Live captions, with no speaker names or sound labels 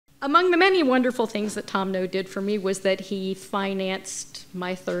Among the many wonderful things that Tom No did for me was that he financed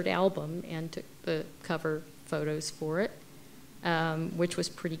my third album and took the cover photos for it, which was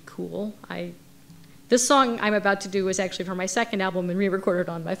pretty cool. This song I'm about to do was actually for my second album and re-recorded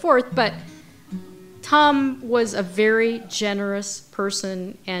on my fourth, but Tom was a very generous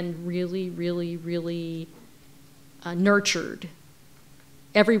person and really, really, really nurtured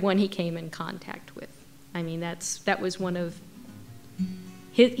everyone he came in contact with. I mean, that was one of...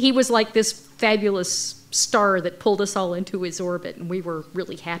 He was like this fabulous star that pulled us all into his orbit, and we were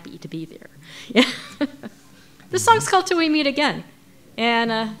really happy to be there. Yeah. This song's called Till We Meet Again.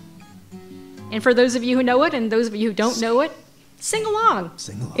 And for those of you who know it and those of you who don't know it, sing along.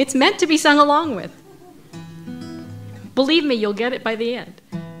 Sing along. It's meant to be sung along with. Believe me, you'll get it by the end.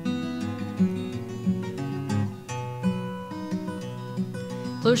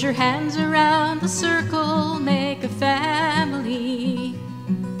 Close your hands around the circle, make a family.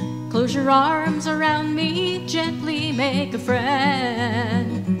 Close your arms around me, gently make a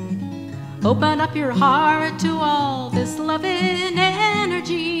friend. Open up your heart to all this loving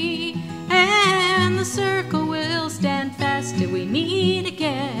energy, and the circle will stand fast till we meet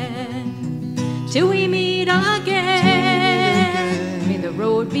again. Till we meet again. May the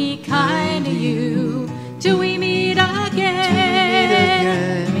road be kind to you. Till we meet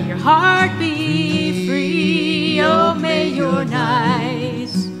again. May your heart be free. Oh, may your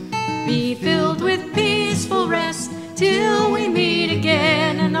nights be filled with peaceful rest. Till we meet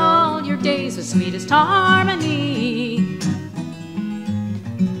again, and all your days with sweetest harmony.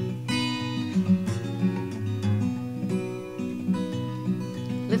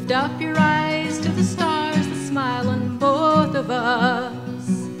 Lift up your eyes to the stars that smile on both of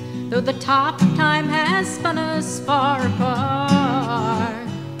us, though the top of time has spun us far apart.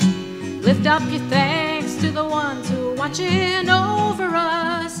 Lift up your thanks to the ones who are watching over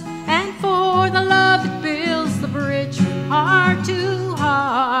us, and for the love that builds the bridge from heart to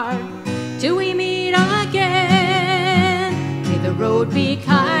heart. Till we meet again, may the road be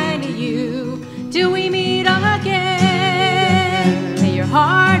kind to you. Till we meet again, may your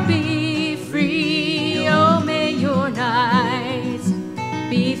heart be free. Oh, may your nights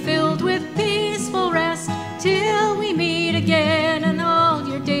be filled with peaceful rest. Till we meet again, and all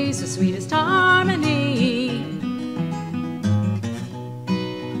your days with sweetest harmony.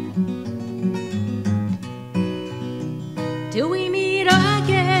 Till we meet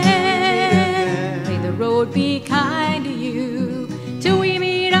again, may the road be kind to you. Till we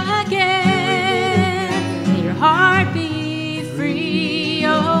meet again, may your heart be free.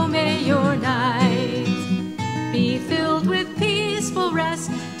 Oh, may your nights be filled with peaceful rest.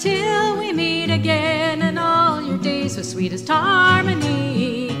 Till we meet again, and all your days with sweetest harmony.